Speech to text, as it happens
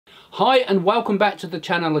Hi and welcome back to the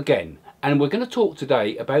channel again, and we're going to talk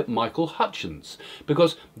today about Michael Hutchence,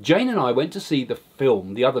 because Jane and I went to see the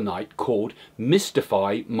film the other night called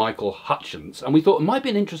Mystify Michael Hutchence, and we thought it might be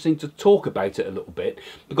interesting to talk about it a little bit,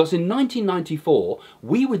 because in 1994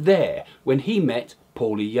 we were there when he met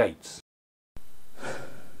Paula Yates.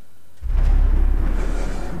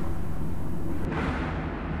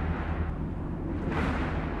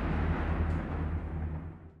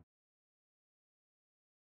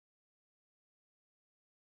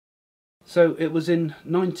 So it was in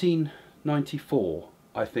 1994,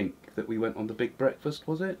 I think, that we went on the Big Breakfast,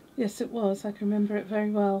 was it? Yes, it was. I can remember it very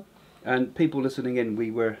well. And people listening in, we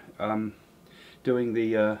were doing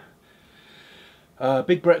the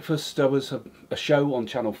Big Breakfast. There was a show on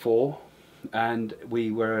Channel 4, and we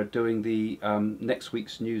were doing the next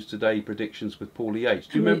week's News Today predictions with Paula Yates.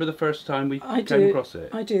 Do you remember the first time we came across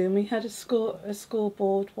it? I do, and we had a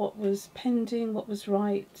scoreboard, what was pending, what was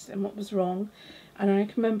right and what was wrong. And I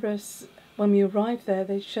can remember us, when we arrived there,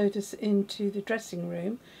 they showed us into the dressing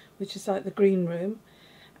room, which is like the green room,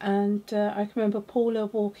 and I can remember Paula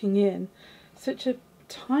walking in. Such a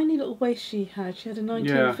tiny little waist she had. She had a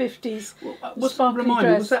 1950s sparkly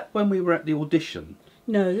dress. Was that when we were at the audition?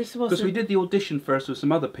 No, this wasn't. Because we did the audition first with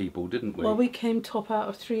some other people, didn't we? Well, we came top out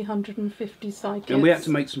of 350 psychics. And we had to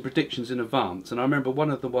make some predictions in advance, and I remember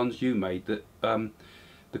one of the ones you made, that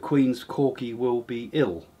the Queen's corgi will be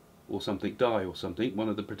ill, or something, die or something, one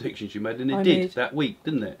of the predictions you made, and it did that week,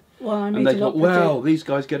 didn't it? Well, I made and they thought, wow, these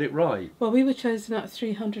guys get it right. Well, we were chosen out of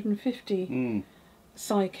 350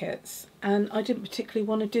 psychics, and I didn't particularly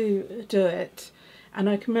want to do it. And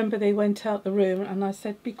I can remember they went out the room, and I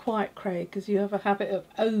said, "Be quiet, Craig, because you have a habit of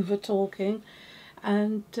over-talking."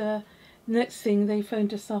 And next thing, they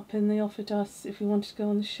phoned us up and they offered us if we wanted to go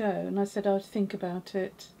on the show, and I said I'd think about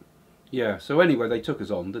it. Yeah. So anyway, they took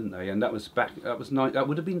us on, didn't they? And that was back. That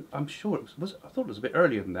would have been. I'm sure it was. I thought it was a bit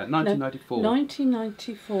earlier than that. 1994. No,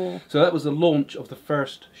 1994. So that was the launch of the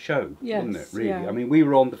first show, wasn't it? Really. Yeah. I mean, we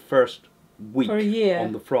were on the first week for a year,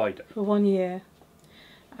 on the Friday. For 1 year,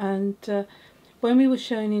 and when we were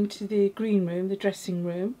shown into the green room, the dressing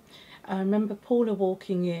room, I remember Paula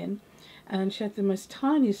walking in, and she had the most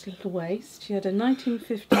tiniest little waist. She had a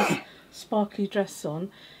 1950s sparkly dress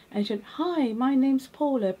on, and she went, "Hi, my name's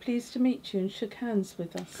Paula, pleased to meet you," and shook hands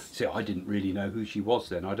with us. See, I didn't really know who she was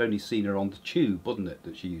then. I'd only seen her on the Tube, wasn't it,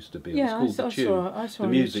 that she used to be? Yeah, it was called the Tube, I saw the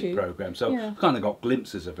her music programme. So yeah. I kind of got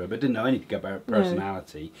glimpses of her, but didn't know anything about her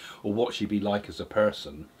personality or what she'd be like as a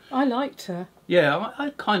person. I liked her. Yeah, I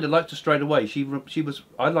kind of liked her straight away. She was.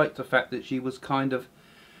 I liked the fact that she was kind of.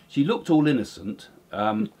 She looked all innocent,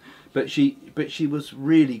 but she was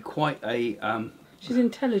really quite a. She's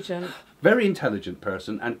intelligent. Very intelligent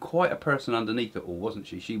person, and quite a person underneath it all, wasn't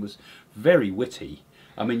she? She was very witty.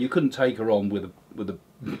 I mean, you couldn't take her on with a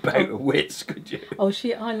bout of wits, could you? Oh,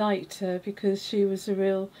 I liked her because she was a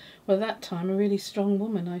real, well, at that time, a really strong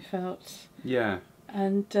woman, I felt. Yeah.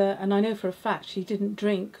 And I know for a fact she didn't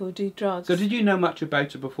drink or do drugs. So did you know much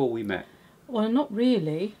about her before we met? Well, not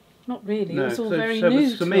really. Not really. No, it was all very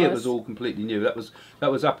new for me, it was all completely new.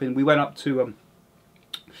 That was up in. We went up to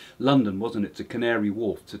London, wasn't it, to Canary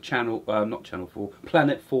Wharf, to not Channel 4,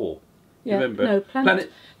 Planet 4. Yeah, remember? No,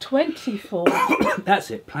 Planet 24.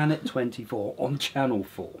 That's it, Planet 24 on Channel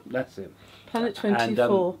 4. That's it. Planet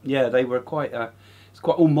 24. And, yeah, they were quite. It's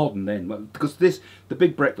quite all modern then, because the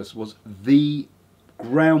Big Breakfast was the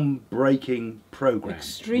groundbreaking programme.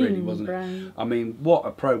 Extreme, really, wasn't it? I mean, what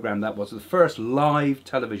a programme that was. The first live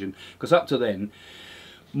television, because up to then,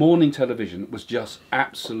 morning television was just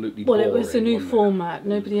absolutely boring. Well, it was a new format.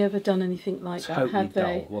 Nobody ever done anything like that, had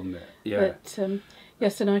they? Dull, wasn't it? Yeah. But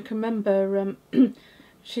yes, and I can remember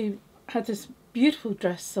she had this beautiful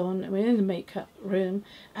dress on. We were in the makeup room,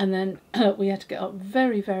 and then we had to get up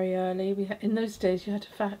very, very early. In those days, you had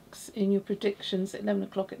to fax in your predictions at 11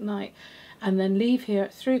 o'clock at night, and then leave here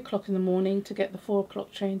at 3 o'clock in the morning to get the 4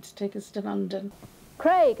 o'clock train to take us to London.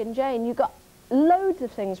 Craig and Jane, you got loads of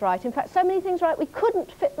things right. In fact, so many things right, we couldn't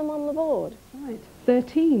fit them on the board. Right.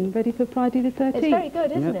 13, ready for Friday the 13th. It's very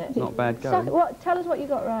good, isn't it? Not bad going. So, tell us what you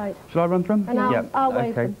got right. Shall I run through them? And I'll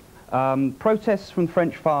wave them. Protests from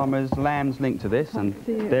French farmers, lambs linked to this, and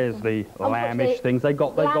there's the lambish things. They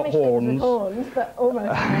got horns. Horns, but almost.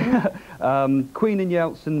 Queen and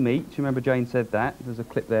Yeltsin meet. Do you remember Jane said that? There's a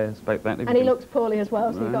clip there about that. And he looks poorly as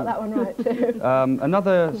well, so you got that one right too.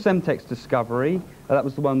 Another Semtex discovery. That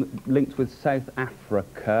was the one linked with South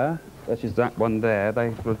Africa. Which is that one there. They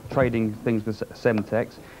were trading things with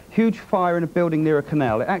Semtex. Huge fire in a building near a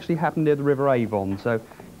canal. It actually happened near the River Avon, so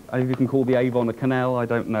if you can call the Avon a canal, I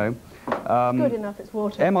don't know. Good enough, it's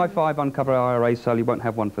water. MI5 uncover IRA, so you won't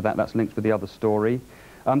have one for that. That's linked with the other story.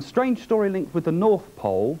 Strange story linked with the North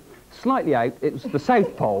Pole. Slightly out, it was the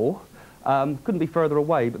South Pole. Couldn't be further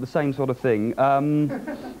away, but the same sort of thing.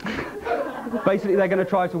 Basically, they're going to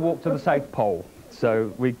try to walk to the South Pole.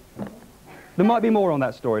 So there might be more on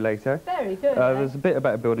that story later. Very good. There's a bit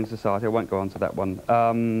about a building society. I won't go on to that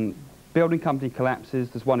one. Building company collapses.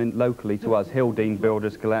 There's one locally to us. Hildene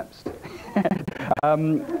Builders collapsed.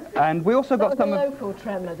 And we also got some local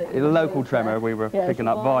tremor. Local tremor. We were picking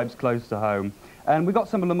up vibes close to home. And we got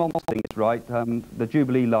some of Le Mans things right. The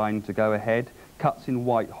Jubilee line to go ahead. Cuts in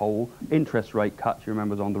Whitehall. Interest rate cuts, you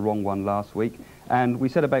remember, was on the wrong one last week. And we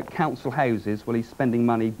said about council houses. Well, he's spending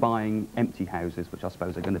money buying empty houses, which I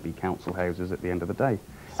suppose are going to be council houses at the end of the day.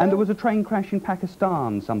 So, and there was a train crash in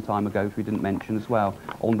Pakistan some time ago, which we didn't mention as well,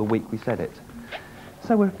 on the week we said it.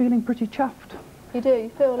 So we're feeling pretty chuffed. You do. You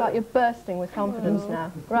feel like you're bursting with confidence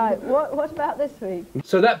now. Right, what about this week?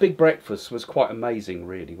 So that big breakfast was quite amazing,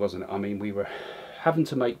 really, wasn't it? I mean, we were having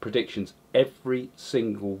to make predictions every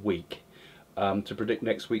single week to predict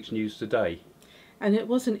next week's news today. And it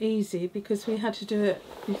wasn't easy because we had to do it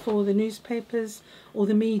before the newspapers or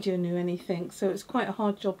the media knew anything, so it's quite a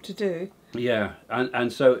hard job to do. Yeah,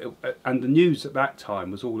 and so the news at that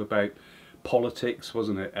time was all about politics,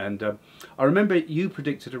 wasn't it? And I remember you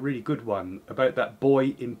predicted a really good one about that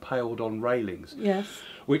boy impaled on railings. Yes.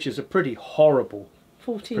 Which is a pretty horrible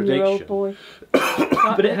 14-year-old boy.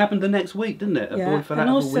 But it happened the next week, didn't it? A boy fell out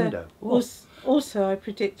of a window. Also, I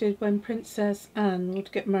predicted when Princess Anne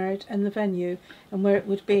would get married and the venue and where it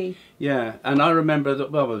would be. Yeah, and I remember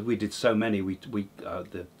that. Well, we did so many. The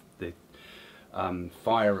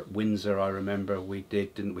fire at Windsor. I remember we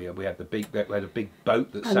did, didn't we? We had a big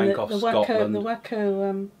boat that sank off Scotland. The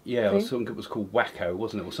Wacko. Yeah, or something. It was called Wacko,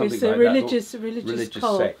 wasn't it? Or something it's like religious, that. Religious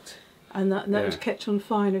cult. Sect. And that was kept on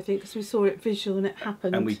fire, I think, because we saw it visual and it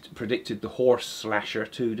happened. And we predicted the horse slasher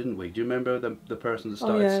too, didn't we? Do you remember the person that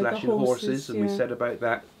started slashing horses? And we said about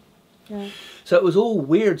that. Yeah. So it was all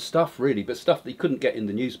weird stuff, really, but stuff that you couldn't get in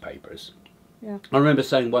the newspapers. Yeah. I remember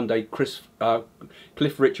saying one day Cliff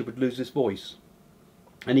Richard would lose his voice.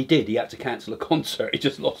 And he did. He had to cancel a concert. He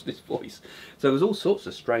just lost his voice. So there was all sorts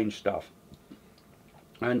of strange stuff.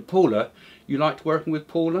 And Paula, you liked working with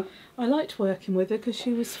Paula? I liked working with her because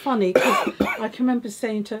she was funny. Cause I can remember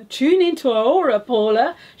saying to her, "Tune into her aura,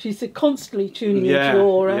 Paula." She said, constantly tuning into your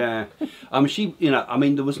aura. Yeah. She, you know, I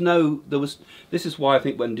mean, there was. This is why I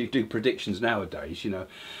think when you do predictions nowadays, you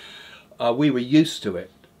know, we were used to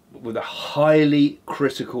it with a highly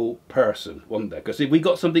critical person, wasn't there? Because if we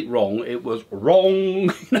got something wrong, it was wrong,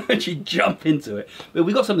 you know, and she'd jump into it. But if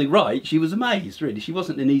we got something right, she was amazed, really. She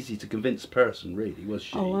wasn't an easy to convince person, really, was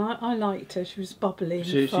she? Oh, I liked her. She was bubbly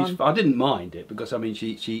and fun. I didn't mind it, because, I mean,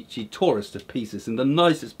 she tore us to pieces in the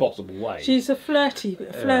nicest possible way. She's a flirty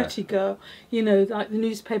girl, you know, like the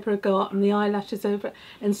newspaper would go up and the eyelashes over it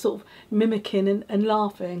and sort of mimicking and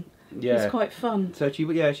laughing. Yeah. It was quite fun. So she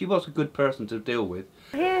was a good person to deal with.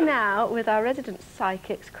 Here now with our resident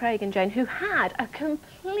psychics, Craig and Jane, who had a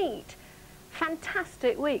complete,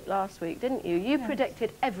 fantastic week last week, didn't you? You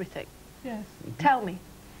predicted everything. Yes. Tell me.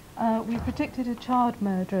 We predicted a child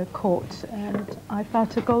murderer caught, and I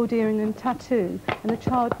felt a gold earring and tattoo, and the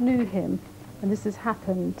child knew him, and this has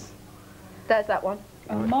happened. There's that one.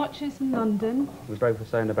 Marches in London. We both were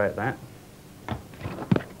saying about that.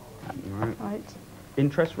 Right.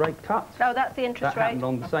 Interest rate cut. Oh, that's the interest rate. That happened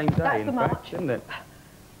on the same day, in fact, didn't it?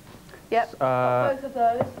 Yep, both of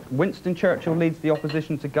those. Winston Churchill leads the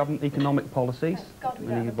opposition to government economic policies. God,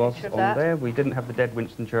 and he was on there. We didn't have the dead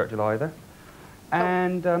Winston Churchill either.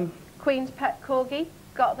 And Queen's pet corgi,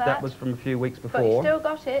 got that. That was from a few weeks before. But you still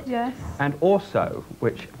got it. Yes. And also,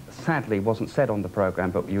 which sadly wasn't said on the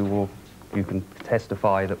programme, but you can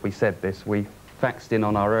testify that we said this, we faxed in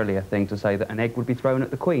on our earlier thing to say that an egg would be thrown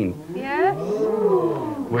at the Queen. Yes.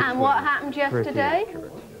 And what happened yesterday?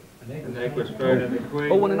 An egg was thrown at the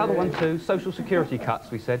Queen. Oh, and another one too. Social security cuts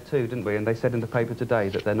we said too, didn't we? And they said in the paper today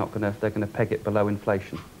that they're gonna peg it below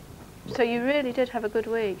inflation. So you really did have a good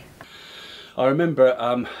week. I remember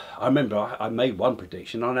I made one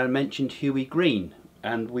prediction and I mentioned Hughie Green,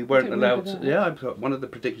 and we weren't allowed to. Yeah, one of the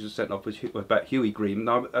predictions I sent off was about Hughie Green,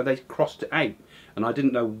 and they crossed it out, and I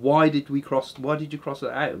didn't know why did you cross it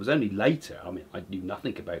out. It was only later. I mean, I knew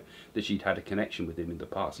nothing about that she'd had a connection with him in the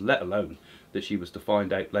past, let alone that she was to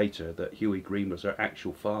find out later that Hughie Green was her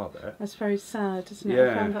actual father. That's very sad, isn't it?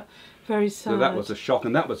 Yeah. I found that very sad. So that was a shock,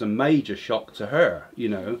 and that was a major shock to her, you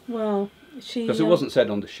know. Well, she... Because it wasn't said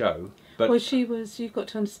on the show. But well, she was, you've got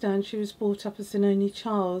to understand, she was brought up as an only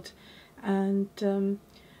child, and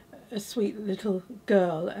a sweet little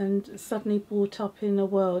girl and suddenly brought up in a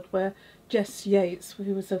world where Jess Yates,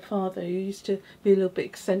 who was her father, who used to be a little bit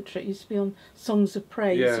eccentric, used to be on Songs of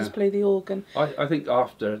Praise, used to play the organ. I think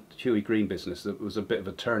after Hughie Green business, it was a bit of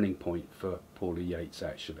a turning point for Paula Yates,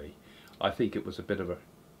 actually. I think it was a bit of a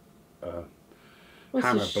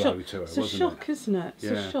hammer blow to her, wasn't it? It's a shock, isn't it? It's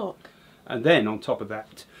a shock. And then on top of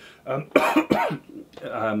that,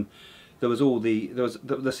 there was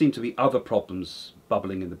there seemed to be other problems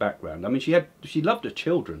bubbling in the background. I mean, she loved her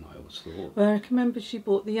children, I always thought. Well, I can remember she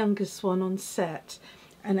brought the youngest one on set,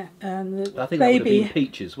 and the I think baby, that would have been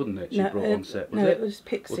Peaches, wouldn't it? She brought on set. No, it was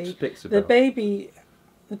Pixie.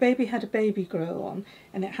 The baby had a baby grill on,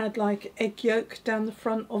 and it had like egg yolk down the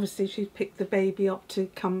front. Obviously, she picked the baby up to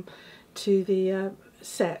come to the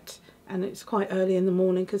set, and it's quite early in the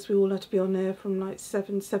morning because we all had to be on there from like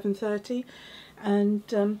 7:30, and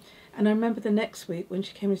I remember the next week when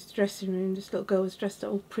she came into the dressing room, this little girl was dressed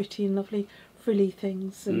up all pretty and lovely, frilly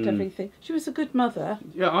things and everything. She was a good mother.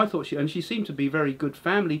 Yeah, I thought she seemed to be a very good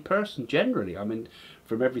family person generally. I mean,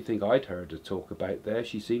 from everything I'd heard her talk about there,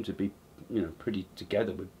 she seemed to be, you know, pretty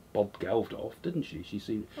together with Bob Geldof, didn't she? She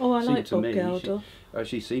seemed. Oh, I seemed like to Bob me, Geldof.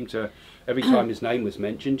 She seemed to, every time his name was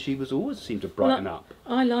mentioned, she was always seemed to brighten up.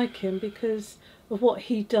 I like him because of what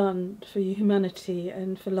he'd done for humanity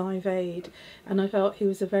and for Live Aid, and I felt he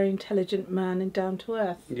was a very intelligent man and down to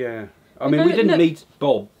earth. Yeah, I mean, we didn't meet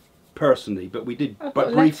Bob personally, but we did. I got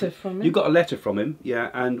a letter from him. You got a letter from him, yeah,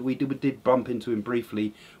 and we did bump into him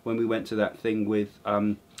briefly when we went to that thing with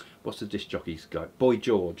what's the disc jockey's guy? Boy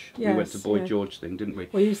George. Yes, we went to Boy George thing, didn't we?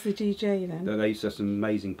 Well, he was the DJ then. They used to have some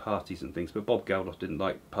amazing parties and things, but Bob Geldof didn't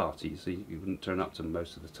like parties. He wouldn't turn up to them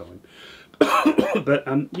most of the time. But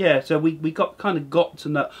yeah, so we got to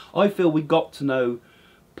know. I feel we got to know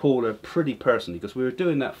Paula pretty personally because we were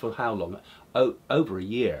doing that for how long? Over a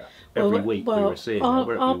year. Every week we were seeing her,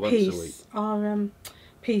 weren't we, once a week. Our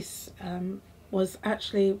piece was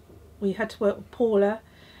actually, we had to work with Paula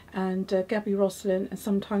and Gabby Roslin and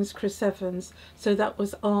sometimes Chris Evans, so that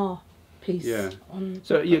was our piece. Yeah.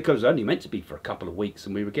 So yeah, it was only meant to be for a couple of weeks,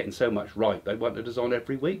 and we were getting so much right. They wanted us on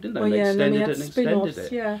every week, didn't they? Well, They yeah, extended and then we it had and extended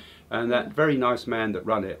it. Yeah. And that very nice man that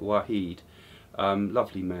run it, Wahid,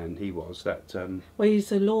 lovely man he was. That well,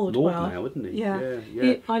 he's a lord now, isn't he? Yeah.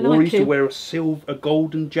 Yeah. I Or he like used to him. wear a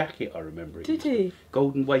golden jacket. I remember. Did he?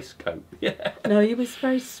 Golden waistcoat. Yeah. No, he was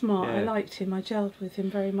very smart. Yeah. I liked him. I gelled with him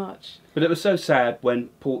very much. But it was so sad when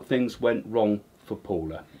things went wrong for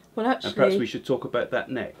Paula. Well, actually, and perhaps we should talk about that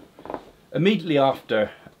next. Immediately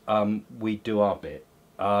after we do our bit,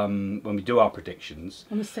 when we do our predictions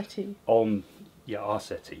on the settee. Our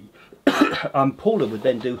settee, Paula would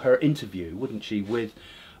then do her interview, wouldn't she, with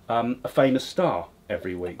a famous star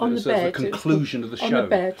every week. On the bed. The conclusion of the show. On the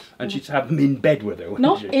bed. And she'd have them in bed with her, wouldn't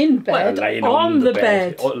Not she? in bed, well, laying on the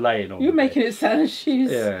bed. Or laying on You're the making bed. it sound as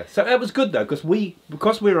she's... Yeah, so that was good though, because we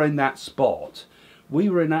were in that spot, we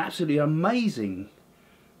were in an absolutely amazing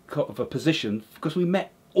of a position, because we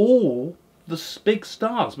met all the big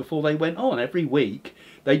stars before they went on. Every week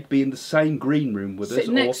they'd be in the same green room with Sit us,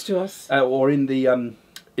 next to us, or in the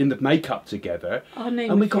makeup together.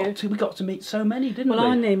 And we got to meet so many, didn't we? Well,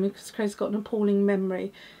 our name, because Craig's got an appalling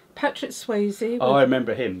memory. Patrick Swayze. Oh, I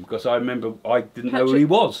remember him because I didn't know who he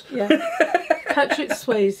was. Yeah, Patrick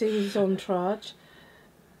Swayze was his entourage.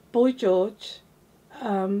 Boy George,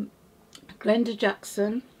 Glenda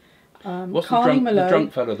Jackson. What's Carly the Malone,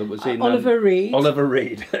 drunk fellow that was in Oliver Reed? Oliver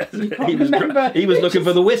Reed. He was looking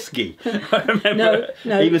for the whiskey. I remember.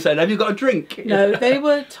 No. He was saying, "Have you got a drink?" No, they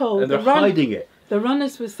were told. And they're hiding it. The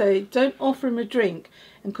runners would say, "Don't offer him a drink,"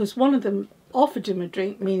 and because one of them offered him a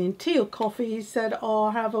drink, meaning tea or coffee, he said, "Oh,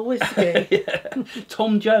 I'll have a whiskey." Yeah.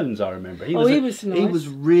 Tom Jones, I remember. He was nice. He was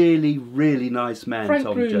really, really nice man. Frank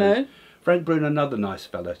Tom Bruno. Jones. Frank Bruno, another nice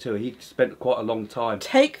fellow too. He spent quite a long time.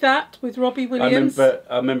 Take That with Robbie Williams. I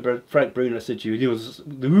remember Frank Bruno said to you,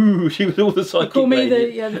 she was all the psychic Call me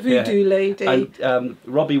lady. the voodoo lady. And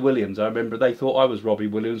Robbie Williams, I remember they thought I was Robbie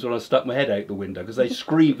Williams when I stuck my head out the window because they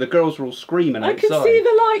screamed. The girls were all screaming outside. I can see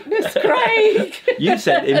the likeness, Craig.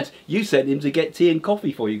 You sent him to get tea and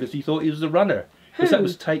coffee for you because you thought he was the runner. Because that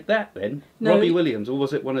was Take That then. No, Robbie Williams, or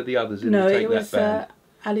was it one of the others in no, the Take it was That band?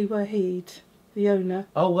 Ali Wahid, the owner.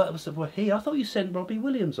 Oh, that was he. I thought you sent Robbie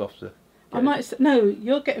Williams off to. No,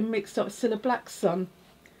 you're getting mixed up. Cilla Black's son.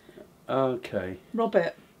 Okay.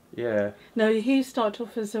 Robert. Yeah. No, he started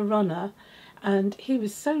off as a runner, and he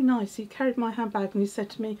was so nice. He carried my handbag and he said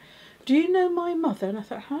to me, do you know my mother? And I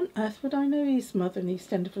thought, how on earth would I know his mother in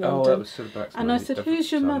East End of London? Oh, that was Cilla Black's and I said,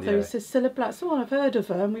 who's your mother? He says, Cilla Black. So, I've heard of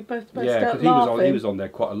her, and we both burst out laughing. He was on there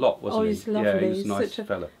quite a lot, wasn't he? Oh, he's lovely. Yeah, he was a nice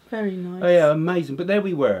fella. Very nice. Oh yeah, amazing. But there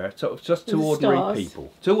we were, sort of just two ordinary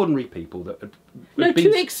people. Two ordinary people that had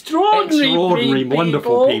two extraordinary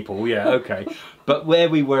wonderful people. Yeah, okay. But where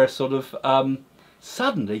we were sort of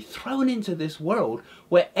suddenly thrown into this world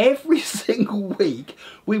where every single week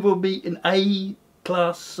we were meeting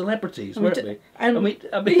A-class celebrities, weren't we? And we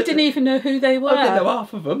didn't even know who they were. I didn't know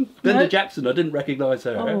half of them. Linda Jackson, I didn't recognise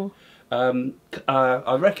her. Oh.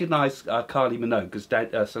 I recognised Kylie Minogue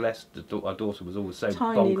because Celeste, our daughter, was always so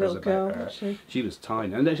Tiny bonkers little about girl, her. She was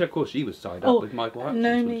tiny, and then of course she was tied up with Michael Hutchence.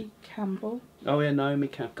 Naomi Campbell. Oh yeah, Naomi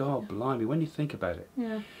Campbell. God blimey, when you think about it.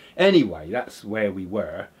 Yeah. Anyway, that's where we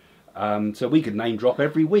were. So we could name drop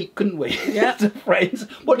every week, couldn't we? Yeah. To friends.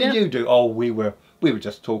 What did you do? Oh, we were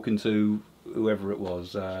just talking to whoever it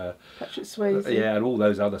was. Patrick Swayze. Yeah, and all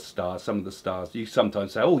those other stars. Some of the stars. You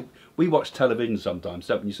sometimes say, "Oh, we watch television sometimes."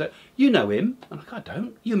 Don't you say, "You know him?" I'm like, "I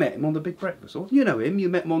don't. You met him on the Big Breakfast." Or, "You know him. You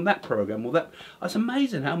met him on that program." Or that. It's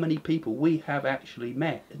amazing how many people we have actually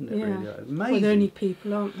met, isn't it? Yeah. Really? Amazing. Well, they're only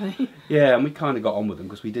people, aren't they? Yeah, and we kind of got on with them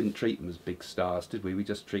because we didn't treat them as big stars, did we? We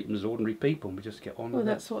just treat them as ordinary people, and we just get on. Well, with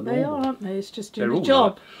that's it. what Normal. they are, aren't they? It's just doing They're the all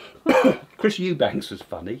job. Like. Chris Eubanks was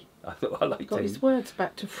funny. I thought I liked Got him. his words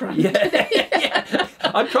back to front. Yeah.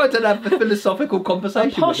 I'm trying to have a philosophical A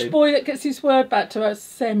conversation posh with him. boy that gets his word back to us,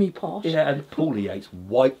 semi-posh. Yeah, and Paula Yates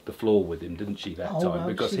wiped the floor with him, didn't she, that time? Well,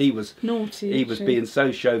 Because he was naughty. he was being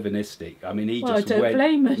so chauvinistic. I mean, he Well, just I don't went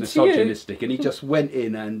blame her, misogynistic, and he just went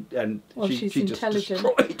in and Well, she she's just intelligent.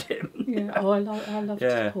 destroyed him. Yeah. Oh, I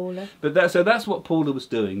loved Paula. But so that's what Paula was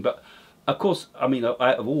doing. But of course, I mean, out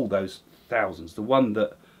of all those thousands, the one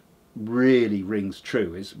that really rings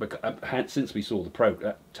true is since we saw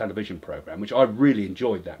the television program, which I really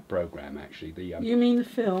enjoyed that program actually. You mean the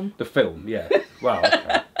film? The film, yeah. Well,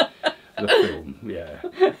 okay. The film,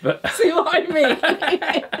 yeah. But see what I mean?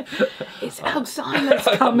 It's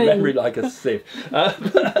Alzheimer's coming. Memory like a sieve.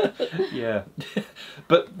 Yeah.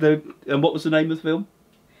 But and what was the name of the film?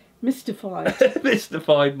 Mystified.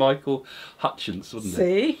 Mystified Michael Hutchence, wasn't it?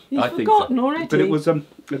 See, you've I think forgotten so. already. But it was a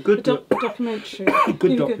good documentary.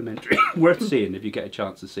 good documentary, worth seeing if you get a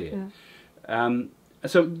chance to see it. Yeah.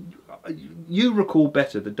 So you recall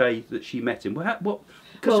better the day that she met him. What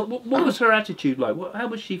was her attitude like? How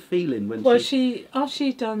was she feeling when? Well, after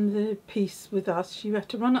she'd done the piece with us, she had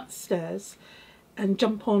to run upstairs and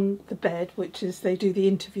jump on the bed, which is they do the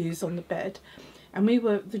interviews on the bed, and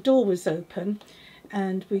the door was open,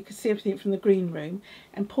 and we could see everything from the green room,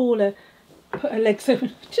 and Paula put her legs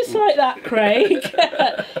open, just like that, Craig.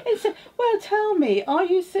 And said, "Well, tell me, are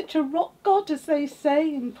you such a rock god, as they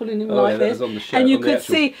say?" And pulling him like this, and you could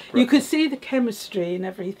see the chemistry and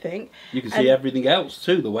everything. You could see everything else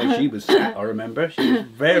too. The way she was sat, I remember she was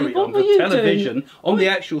very on the television, on the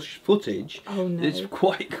actual footage. Oh no, it's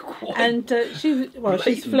quite. And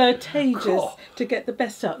she's flirtatious to get the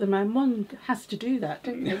best out of the man. One has to do that,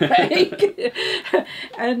 don't you, Craig?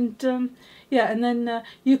 And. Yeah, and then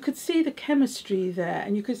you could see the chemistry there,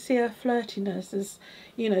 and you could see her flirtiness as,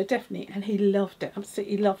 definitely, and he loved it,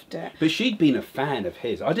 absolutely loved it. But she'd been a fan of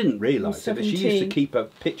his. I didn't realise it, but she used to keep a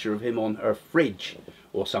picture of him on her fridge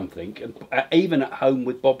or something, and even at home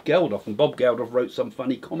with Bob Geldof, and Bob Geldof wrote some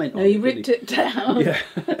funny comment on it. No, he ripped it down. Yeah.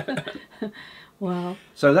 Wow.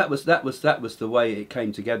 So that was the way it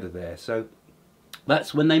came together there. So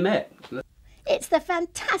that's when they met. It's the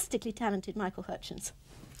fantastically talented Michael Hutchence.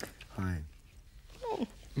 Hi.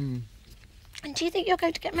 And do you think you're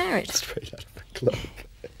going to get married? Straight out of the clock.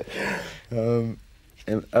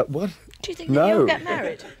 What? Do you think that you'll get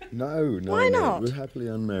married? No. Why not? We're happily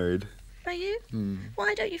unmarried. Are you?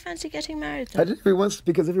 Why don't you fancy getting married I then? don't.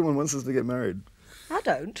 Because everyone wants us to get married. I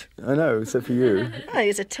don't. I know, except for you. Oh,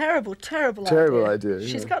 it's a terrible idea. Terrible idea.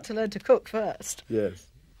 She's got to learn to cook first. Yes.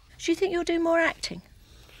 Do you think you'll do more acting?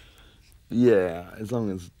 Yeah, as long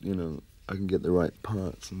as I can get the right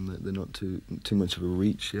parts and they're not too much of a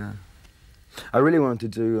reach. Yeah. I really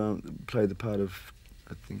wanted to play the part of,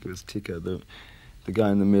 I think it was Tika, the guy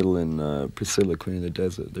in the middle in Priscilla, Queen of the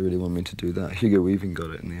Desert. They really wanted me to do that. Hugo Weaving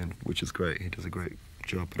got it in the end, which is great. He does a great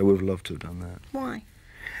job. But I would have loved to have done that. Why?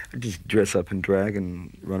 I'd just dress up in drag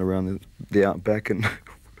and run around the outback and,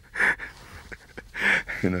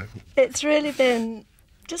 It's really been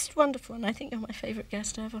just wonderful, and I think you're my favourite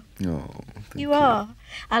guest ever. Oh, thank you. You are.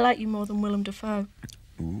 I like you more than Willem Dafoe.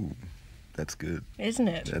 Ooh, that's good. Isn't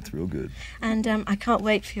it? That's real good. And I can't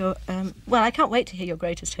wait for your... I can't wait to hear your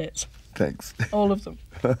greatest hits. Thanks. All of them.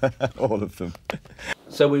 All of them.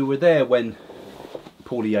 So we were there when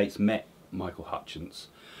Paula Yates met Michael Hutchence.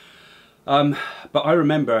 But I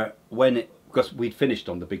remember when it, because we'd finished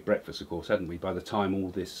on The Big Breakfast, of course, hadn't we? By the time all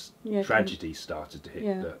this tragedy started to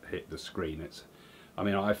hit the screen, I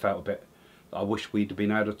mean, I felt a bit. I wish we'd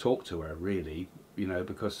been able to talk to her, really, you know,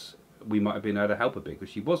 because we might have been able to help a bit,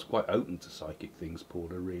 because she was quite open to psychic things,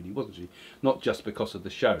 Paula, really, wasn't she? Not just because of the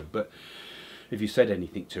show, but if you said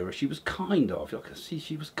anything to her, she was kind of. I could see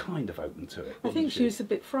she was kind of open to it. I think she was a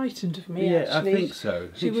bit frightened of me. Yeah, actually. I think so.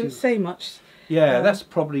 She wouldn't say much. Yeah, that's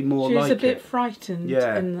probably more like it. She was a bit frightened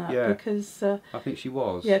in that because... I think she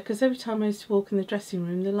was. Yeah, because every time I used to walk in the dressing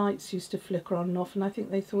room, the lights used to flicker on and off, and I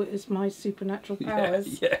think they thought it was my supernatural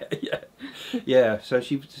powers. Yeah. So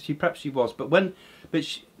she perhaps she was, but what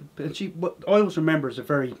I always remember as a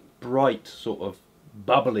very bright, sort of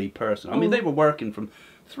bubbly person. I mean, they were working from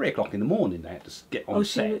 3 o'clock in the morning. They had to get on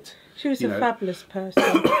set. She was a fabulous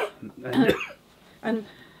person. And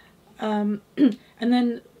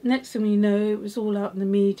then next thing we know, it was all out in the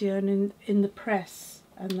media and in the press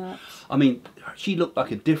and that. I mean, she looked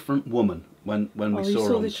like a different woman when we saw her on screen. We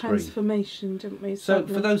saw the transformation, didn't we? So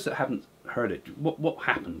for those that haven't heard it, what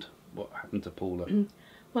happened? What happened to Paula?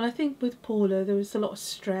 Well, I think with Paula there was a lot of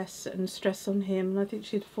stress on him, and I think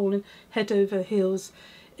she'd fallen head over heels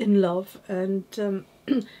in love, and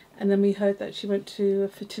then we heard that she went to a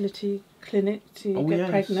fertility clinic to get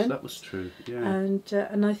pregnant. That was true. Yeah.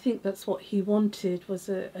 And I think that's what he wanted, was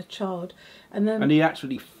a child, and he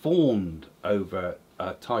actually fawned over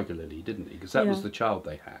Tiger Lily, didn't he? Because that was the child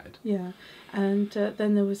they had. Yeah, and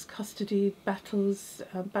then there was custody battles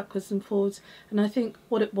backwards and forwards, and I think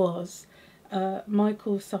what it was,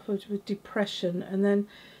 Michael suffered with depression, and then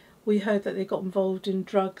we heard that they got involved in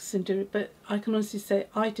drugs but I can honestly say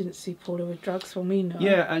I didn't see Paula with drugs when we know.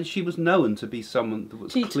 Yeah, and she was known to be someone that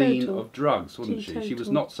was clean of drugs, wasn't she? She was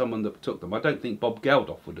not someone that took them. I don't think Bob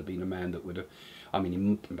Geldof would have been a man that would have. I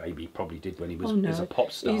mean, he probably did when he was as a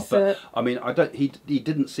pop star. But I mean, he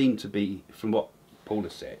didn't seem to be, from what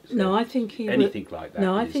Paula said. No, I think he anything like that.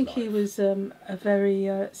 No, I think he was a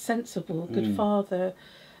very sensible, good father.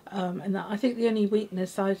 And that, I think the only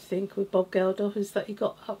weakness I think with Bob Geldof is that he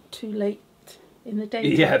got up too late in the day.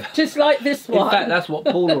 Yeah, just like this one. In fact, that's what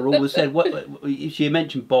Paula always said. If she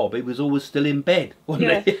mentioned Bob, he was always still in bed,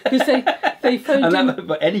 wasn't he? Because they phoned him.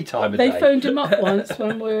 But any time of day. They phoned him up once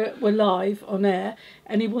when we're live on air,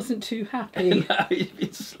 and he wasn't too happy. No,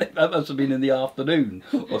 that must have been in the afternoon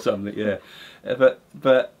or something. Yeah,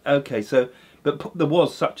 but okay, so. But there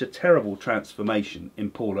was such a terrible transformation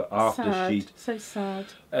in Paula after she'd... So sad.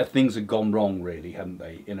 Things had gone wrong, really, hadn't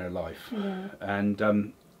they, in her life? Yeah.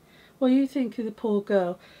 And... well, you think of the poor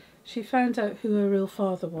girl. She found out who her real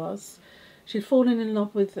father was. She'd fallen in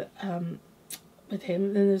love with him.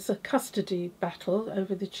 Then there's a custody battle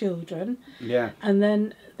over the children. Yeah. And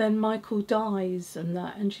then Michael dies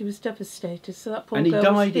and she was devastated. So that poor girl and he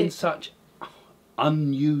died in such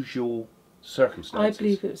unusual... circumstances. I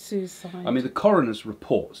believe it was suicide. I mean, the coroner's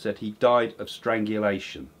report said he died of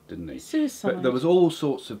strangulation, didn't he? Suicide. But there was all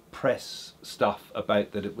sorts of press stuff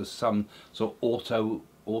about that it was some sort of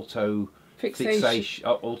auto fixation,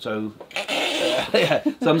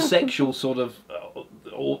 some sexual sort of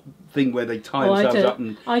thing where they tie themselves up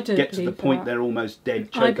and get to the point they're almost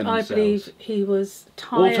dead, choking themselves. I believe he was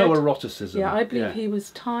tired. Autoeroticism. Yeah, I believe he was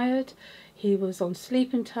tired. He was on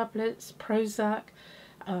sleeping tablets, Prozac,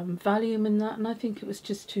 Valium and that, and I think it was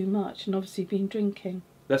just too much, and obviously been drinking.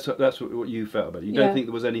 That's what you felt about it. You don't think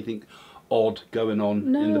there was anything odd going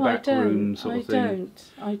on in the back room sort of thing?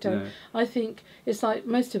 I don't. No. I think it's like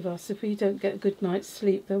most of us, if we don't get a good night's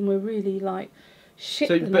sleep, then we're really like shit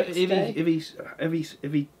the next day.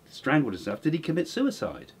 If he strangled himself, did he commit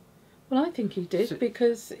suicide? Well, I think he did,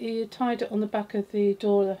 because he tied it on the back of the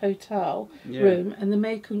door of the hotel room, and the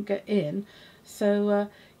maid couldn't get in. So,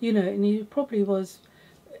 you know, and he probably was...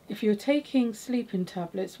 if you're taking sleeping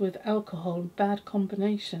tablets with alcohol, bad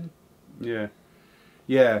combination. Yeah.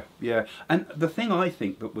 And the thing I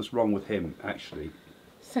think that was wrong with him, actually...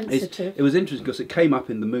 sensitive. It was interesting because it came up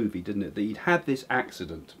in the movie, didn't it? That he'd had this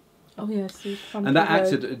accident. Oh, yes. And that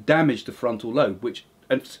accident damaged the frontal lobe, which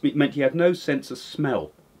it meant he had no sense of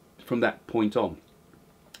smell from that point on.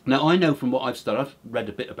 Now, I know from what I've read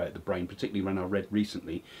a bit about the brain, particularly when I read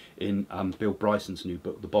recently in Bill Bryson's new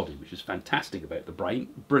book, The Body, which is fantastic about the brain,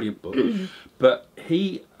 brilliant book. But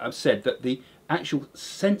he said that the actual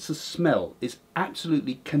sense of smell is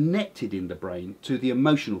absolutely connected in the brain to the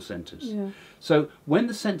emotional centres. Yeah. So when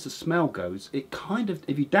the sense of smell goes, it kind of,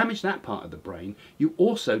 if you damage that part of the brain, you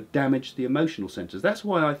also damage the emotional centres. That's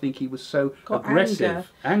why I think he was so Got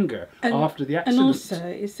aggressive, anger after the accident. And also,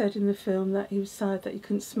 it said in the film that he was sad that he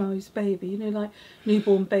couldn't smell his baby. You know, like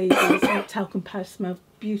newborn babies, like talcum powder smell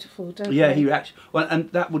beautiful, don't yeah, they? he actually, well,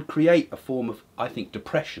 and that would create a form of, I think,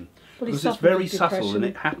 depression. Well, because it's very subtle and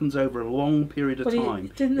it happens over a long period of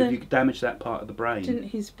time if you damage that part of the brain. Didn't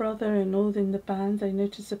his brother and all in the band, they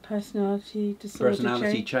noticed a personality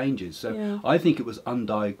disorder changes. So yeah. I think it was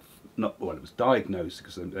it was diagnosed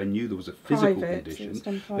because they knew there was a physical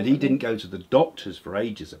condition, but he didn't go to the doctors for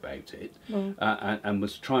ages about it, and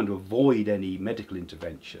was trying to avoid any medical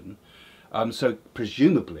intervention. So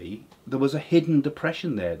presumably there was a hidden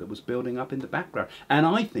depression there that was building up in the background. And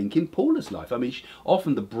I think in Paula's life, I mean,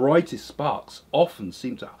 often the brightest sparks often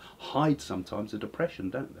seem to hide sometimes the depression,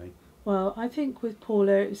 don't they? Well, I think with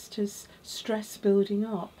Paula it's just stress building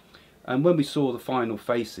up. And when we saw the final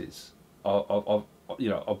faces of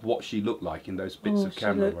what she looked like in those bits of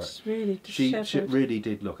camera work, really she really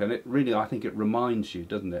did look, and it really, I think it reminds you,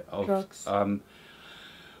 doesn't it, of drugs.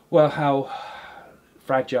 Well, how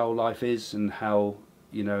fragile life is, and how,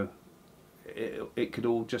 you know, it could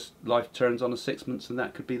all just, life turns on a sixpence and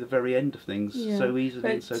that could be the very end of things so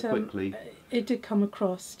easily and so quickly. It did come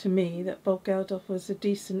across to me that Bob Geldof was a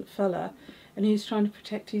decent fella and he was trying to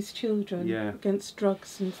protect his children against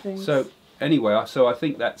drugs and things. So anyway, so I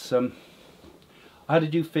think that's how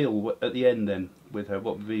did you feel at the end then with her?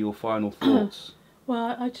 What would be your final thoughts?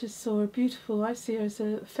 Well, I just saw her beautiful. I see her as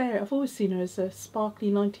a fairy. I've always seen her as a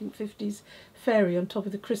sparkly 1950s fairy on top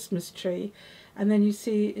of the Christmas tree, and then you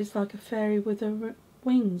see it's like a fairy with her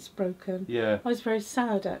wings broken. Yeah, I was very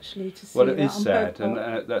sad actually to see. Well, it is sad, and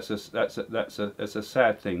that's a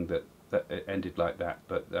sad thing that it ended like that.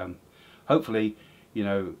 But hopefully, you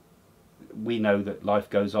know, we know that life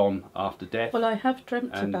goes on after death. Well, I have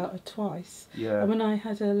dreamt about her twice. Yeah, and when I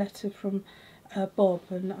had a letter from Bob,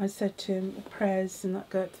 and I said to him prayers and that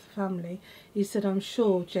go to the family, he said, I'm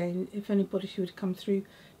sure, Jane, if anybody would come through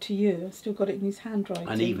to you, I've still got it in his handwriting.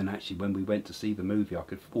 And even actually when we went to see the movie, I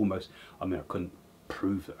could almost, I mean, I couldn't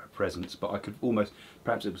prove her presence, but I could almost,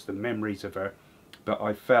 perhaps it was the memories of her, but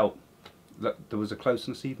I felt that there was a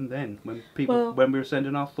closeness even then when when we were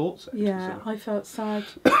sending our thoughts out. Yeah, I felt sad.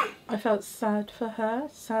 I felt sad for her,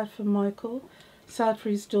 sad for Michael, sad for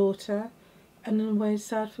his daughter, and in a way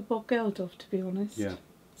sad for Bob Geldof, to be honest. Yeah.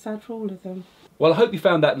 Sad for all of them. Well, I hope you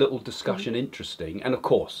found that little discussion interesting, and of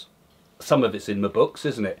course, some of it's in my books,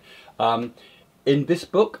 isn't it? In this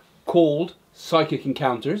book called Psychic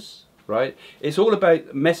Encounters, right, it's all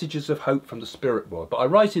about messages of hope from the spirit world, but I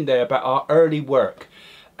write in there about our early work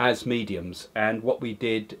as mediums and what we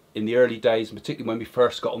did in the early days, particularly when we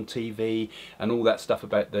first got on TV and all that stuff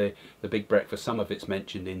about the Big Breakfast. Some of it's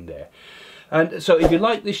mentioned in there. And so if you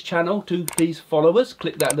like this channel, do please follow us.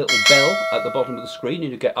 Click that little bell at the bottom of the screen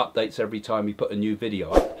and you get updates every time we put a new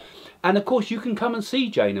video up. And of course you can come and see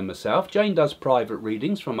Jane and myself. Jane does private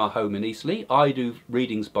readings from our home in Eastleigh. I do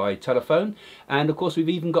readings by telephone. And of course we've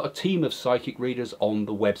even got a team of psychic readers on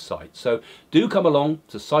the website. So do come along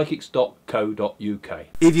to psychics.co.uk.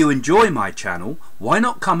 If you enjoy my channel, why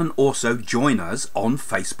not come and also join us on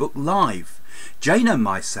Facebook Live? Jane and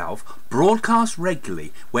myself broadcast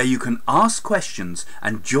regularly where you can ask questions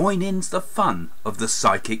and join in the fun of the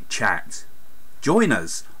psychic chat. Join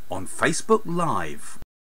us on Facebook Live.